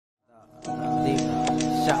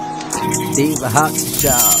Diva hot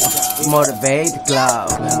show, motivate the glow.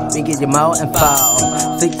 We get your mouth and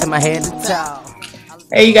fall, stick to my head and toe.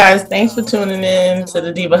 Hey you guys, thanks for tuning in to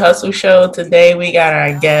the Diva Hustle Show. Today we got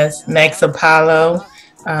our guest, Next Apollo.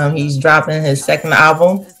 He's dropping his second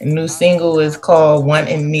album. A new single is called Want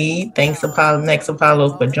and Need. Thanks Next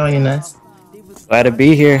Apollo for joining us. Glad to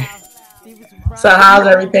be here. So how's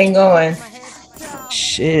everything going?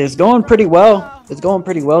 Shit, it's going pretty well. It's going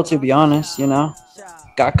pretty well, to be honest, you know.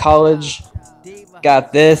 Got college,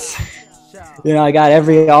 got this. You know, I got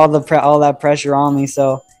all that pressure on me,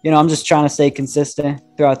 so you know, I'm just trying to stay consistent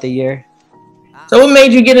throughout the year. So what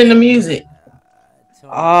made you get into music?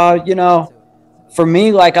 You know, for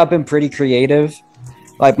me, like, I've been pretty creative,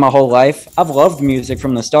 like, my whole life. I've loved music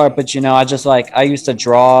from the start, but, you know, I used to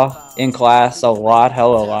draw in class hella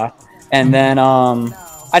a lot. And then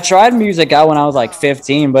I tried music out when I was, like,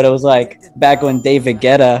 15, but it was, like, back when David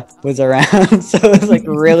Guetta was around. So it was, like,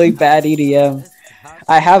 really bad EDM.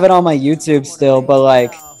 I have it on my YouTube still, but,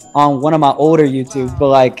 like, on one of my older YouTubes, but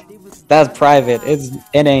like that's private.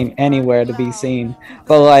 It ain't anywhere to be seen.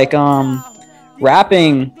 But like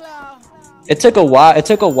rapping, it took a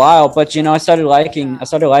while, but you know, I started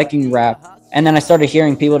liking rap, and then I started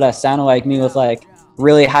hearing people that sounded like me with like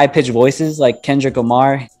really high pitched voices, like Kendrick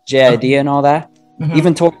Lamar, JID, and all that,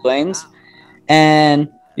 even Tory Lanez. And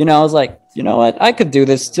you know, I was like, you know what, I could do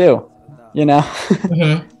this too, you know.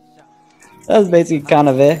 That's basically kind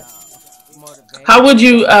of it. How would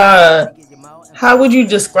you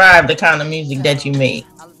describe the kind of music that you make?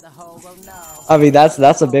 I mean, that's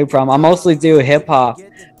a big problem. I mostly do hip hop,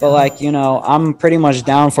 but like, you know, I'm pretty much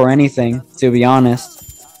down for anything, to be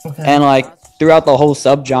honest. Okay. And like throughout the whole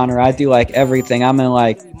subgenre, I do like everything. I'm in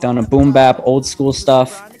like done a boom bap, old school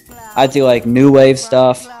stuff. I do like new wave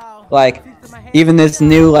stuff. Like even this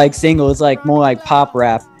new like single is like more like pop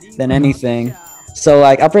rap than anything. So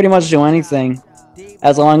like I pretty much do anything,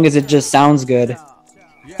 as long as it just sounds good,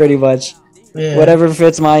 pretty much. Yeah. Whatever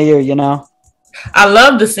fits my ear, you know. I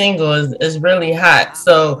love the single. It's really hot.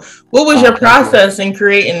 So what was your process in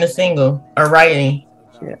creating the single or writing?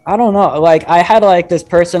 Yeah, I don't know. Like I had like this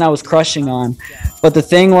person I was crushing on, but the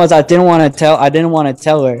thing was I didn't want to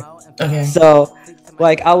tell her. Okay. So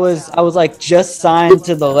like I was like just signed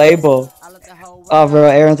to the label. Oh bro,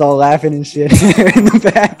 Aaron's all laughing and shit in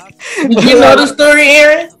the back. Did you know the story,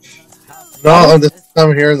 Aaron? No,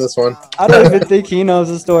 I'm hearing this one. I don't even think he knows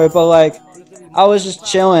the story, but like I was just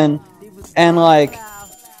chilling and like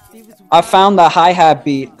I found the hi-hat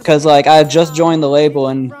beat because like I had just joined the label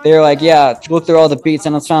and they were like, yeah, look through all the beats,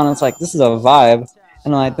 and it's like, this is a vibe.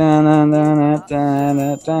 And I'm like, da, da, da, da,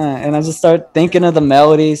 da, da, and I just start thinking of the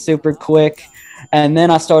melody super quick, and then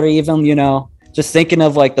I started even, you know, just thinking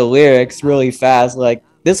of like the lyrics really fast. Like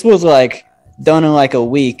this was like done in like a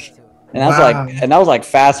week. And that was like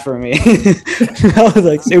fast for me. That was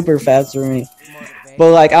like super fast for me.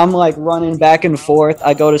 But like I'm like running back and forth.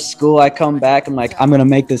 I go to school, I come back, I'm like, I'm gonna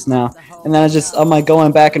make this now. And then I'm like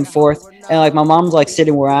going back and forth. And like my mom's like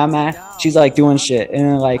sitting where I'm at. She's like doing shit. And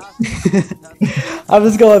then like I'm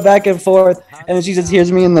just going back and forth. And then she just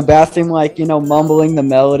hears me in the bathroom, like, you know, mumbling the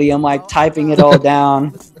melody. I'm like typing it all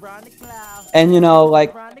down. And you know,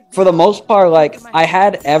 like for the most part, like I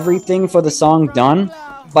had everything for the song done,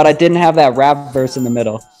 but I didn't have that rap verse in the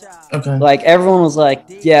middle. Okay. Like everyone was like,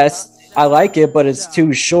 yes, I like it, but it's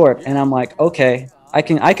too short. And I'm like, okay, I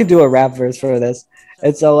could do a rap verse for this.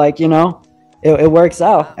 And so like, you know, it works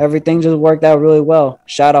out. Everything just worked out really well.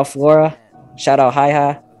 Shout out Flora, shout out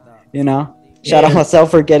Highhat, you know, shout out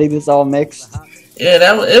myself for getting this all mixed.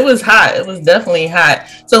 Yeah, it was hot. It was definitely hot.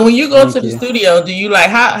 So when you go to the studio, do you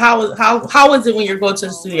like how is it when you go to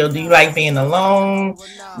the studio? Do you like being alone?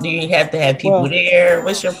 Do you have to have people there?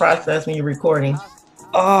 What's your process when you're recording?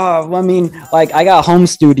 I mean, like I got home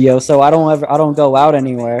studio, so I don't go out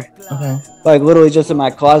anywhere. Okay. Like literally just in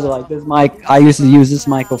my closet, like this mic. I used to use this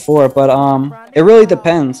mic before, but it really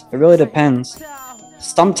depends. It really depends.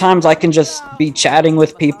 Sometimes I can just be chatting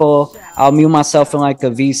with people. I'll mute myself in like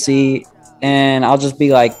a VC. And I'll just be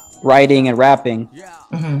like writing and rapping.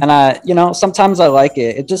 And you know, sometimes I like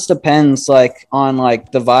it. It just depends like on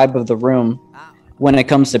like the vibe of the room when it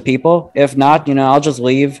comes to people. If not, you know, I'll just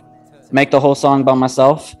leave, make the whole song by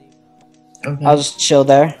myself. I'll just chill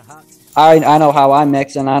there. I know how I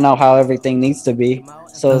mix and I know how everything needs to be.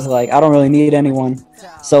 So it's like, I don't really need anyone.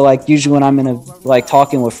 So like usually when I'm in like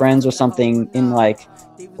talking with friends or something in like,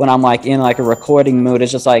 when I'm like in like a recording mood,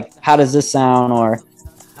 it's just like, how does this sound? Or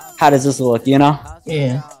how does this look, you know?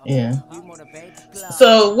 Yeah.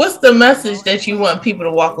 So what's the message that you want people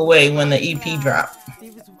to walk away when the EP drop?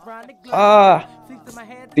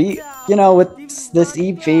 You know, with this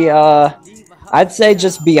EP, I'd say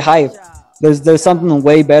just be hyped. There's something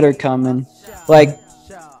way better coming. Like,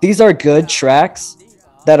 these are good tracks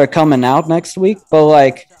that are coming out next week, but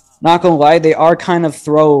like, not gonna lie, they are kind of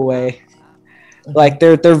throwaway. Like,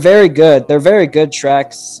 they're very good. They're very good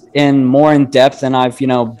tracks in more in depth than I've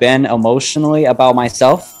been emotionally about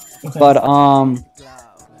myself. Okay. But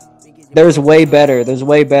there's way better. There's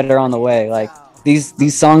way better on the way. Like,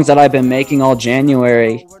 these songs that I've been making all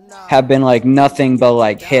January have been like nothing but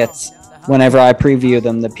like hits whenever I preview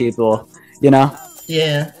them to people.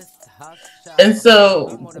 Yeah. And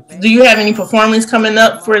so, do you have any performance coming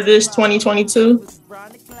up for this 2022?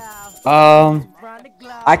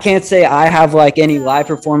 I can't say I have like any live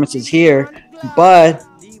performances here, but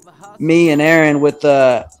me and Aaron with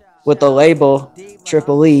the label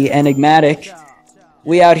Triple E Enigmatic,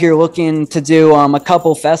 we out here looking to do a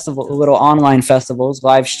couple little online festivals,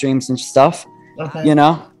 live streams and stuff. Okay.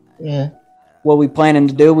 Yeah. What we planning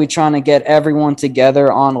to do? We trying to get everyone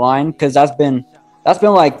together online, because that's been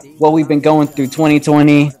like what we've been going through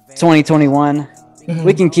 2020, 2021. Mm-hmm.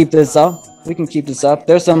 We can keep this up.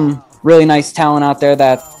 There's some really nice talent out there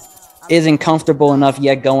that isn't comfortable enough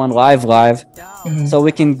yet going live. Mm-hmm. So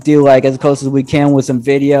we can do like as close as we can with some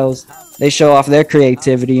videos. They show off their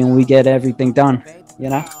creativity and we get everything done.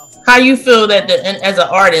 How you feel that as an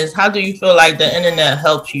artist, how do you feel like the internet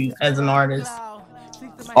helps you as an artist?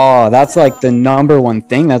 Oh, that's like the number one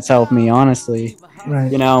thing that's helped me, honestly.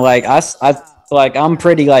 Right. Like I'm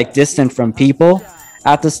pretty like distant from people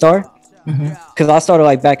at the start, because I started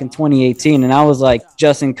like back in 2018, and I was like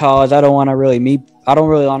just in college. I don't really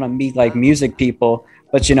want to meet like music people,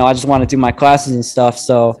 but I just want to do my classes and stuff.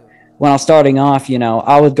 So when I was starting off,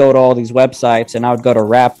 I would go to all these websites, and I would go to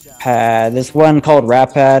RapPad. There's one called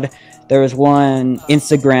RapPad. There was one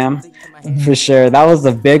Instagram, for sure. That was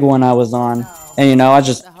the big one I was on. And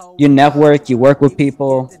you network, you work with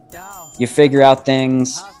people, you figure out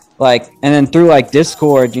things, like, and then through like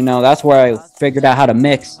Discord, that's where I figured out how to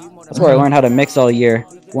mix. That's where I learned how to mix all year.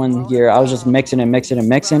 1 year I was just mixing, and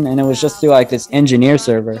it was just through like this engineer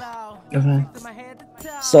server.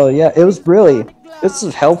 So yeah, it's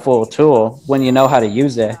a helpful tool when you know how to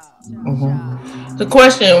use it. The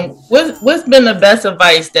question, what's been the best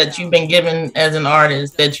advice that you've been given as an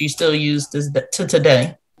artist that you still use to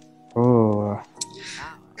today? Ooh.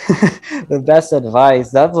 The best advice,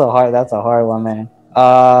 that's a hard one, man.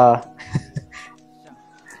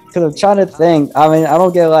 Because I'm trying to think. I mean, I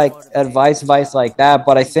don't get like advice like that,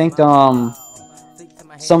 but I think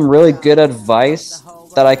some really good advice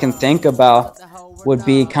that I can think about would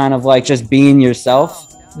be kind of like just being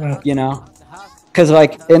yourself. Because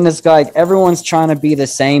like in this guy, like, everyone's trying to be the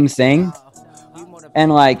same thing,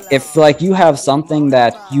 and like if like you have something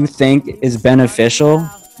that you think is beneficial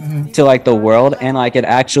to like the world, and like it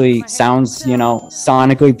actually sounds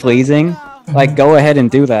sonically pleasing, like go ahead and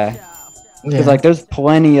do that. Because like there's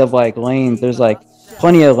plenty of like lanes. There's like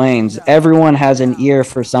plenty of lanes. Everyone has an ear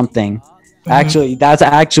for something. Actually, that's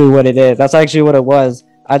actually what it is. That's actually what it was.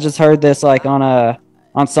 I just heard this like on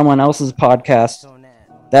someone else's podcast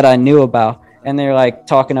that I knew about, and they're like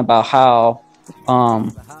talking about how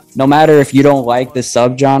no matter if you don't like the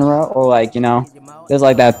subgenre, or like there's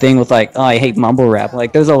like that thing with like, oh, I hate mumble rap.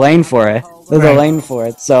 Like there's a lane for it.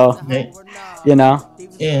 So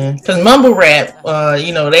yeah, because mumble rap,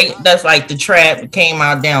 that's like the trap came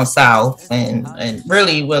out down south and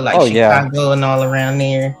really with like Chicago and all around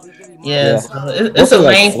there. So it's a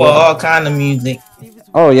lane for all kind of music.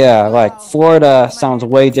 Oh yeah, like Florida sounds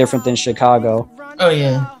way different than Chicago. Oh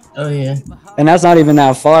yeah. And that's not even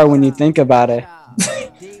that far when you think about it.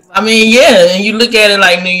 I mean, and you look at it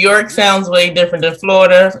like New York sounds way different than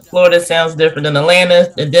Florida. Florida sounds different than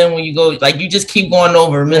Atlanta. And then when you go, like, you just keep going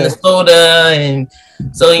over Minnesota. And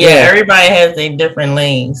so, everybody has their different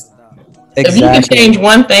lanes. Exactly. If you could change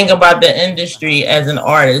one thing about the industry as an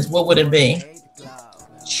artist, what would it be?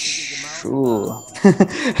 Ooh.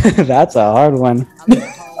 That's a hard one.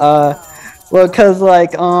 Well, because,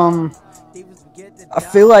 like, I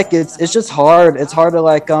feel like it's just hard. It's hard to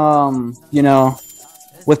like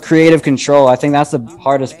with creative control. I think that's the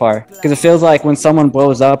hardest part, because it feels like when someone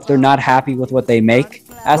blows up, they're not happy with what they make.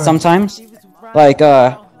 Sometimes, like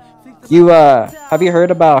have you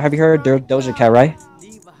heard Doja Cat, right?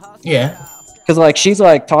 Yeah. Because like she's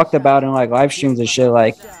like talked about in like live streams and shit,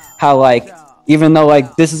 like how like even though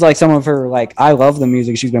like this is like some of her like I love the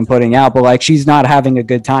music she's been putting out, but like she's not having a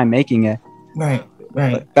good time making it. Right.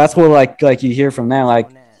 That's what like you hear from that. Like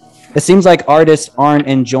it seems like artists aren't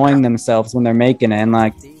enjoying themselves when they're making it, and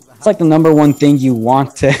like it's like the number one thing you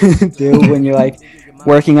want to do when you're like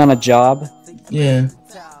working on a job. Yeah.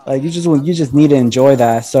 Like you just need to enjoy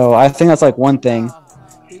that. So I think that's like one thing.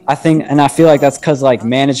 I think, and I feel like that's because like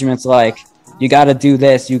management's like, you got to do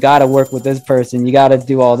this, you got to work with this person, you got to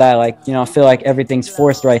do all that. Like, you know, I feel like everything's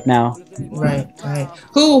forced right now. Right.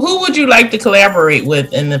 Who would you like to collaborate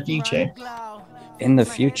with in the future? In the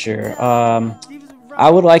future, I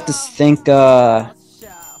would like to think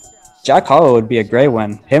Jack Harlow would be a great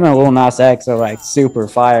one. Him and Lil Nas X are like super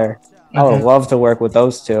fire. Okay. I would love to work with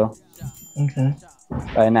those two. Okay.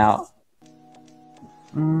 Right now,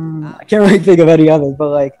 I can't really think of any others, but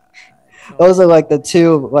like those are like the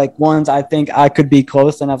two like ones I think I could be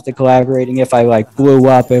close enough to collaborating if I like blew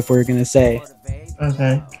up, if we're gonna say.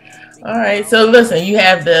 Okay. All right. So listen, you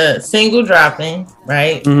have the single dropping,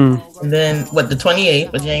 right? Mm-hmm. And then what, the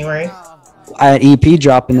 28th of January? EP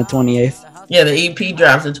dropping the 28th. Yeah, the EP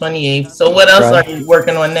drops the 28th. So what else are you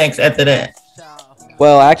working on next after that?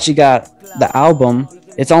 Well, I actually got the album.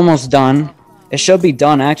 It's almost done. It should be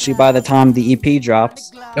done actually by the time the EP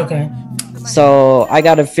drops. Okay. So I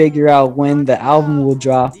got to figure out when the album will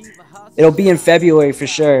drop. It'll be in February for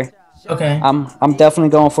sure. Okay. I'm definitely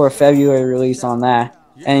going for a February release on that.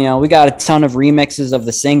 And you know, we got a ton of remixes of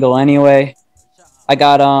the single anyway. I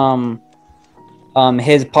got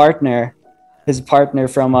his partner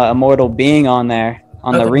from Immortal Being on there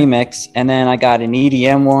on the remix, and then I got an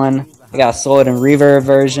EDM one. I got a Slow It and Reverb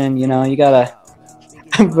version. You know, you gotta.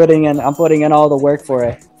 I'm putting in all the work for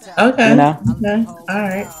it. Okay. You know? Okay. All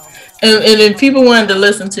right. And if people wanted to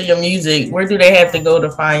listen to your music, where do they have to go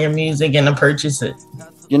to find your music and to purchase it?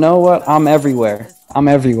 You know what? I'm everywhere. I'm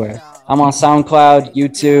on SoundCloud,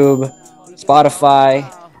 YouTube, Spotify,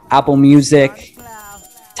 Apple Music,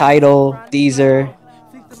 Tidal, Deezer,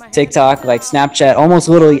 TikTok, like Snapchat, almost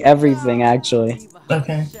literally everything actually.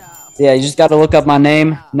 Okay. Yeah, you just got to look up my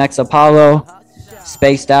name, Next Apollo,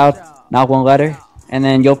 spaced out, not one letter, and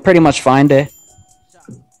then you'll pretty much find it.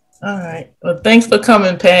 All right. Well, thanks for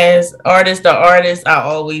coming, Paz. Artist to artist, I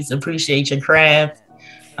always appreciate your craft.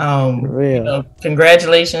 You know,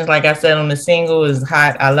 congratulations, like I said, on the single is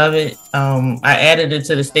hot. I love it. I added it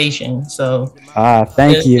to the station, so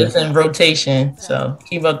thank you. It's in rotation, so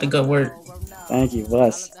keep up the good work. Thank you.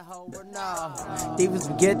 Bless. Divas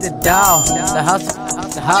forget the dog, the hustle,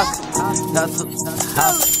 the hustle, the hustle, the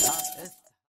hustle.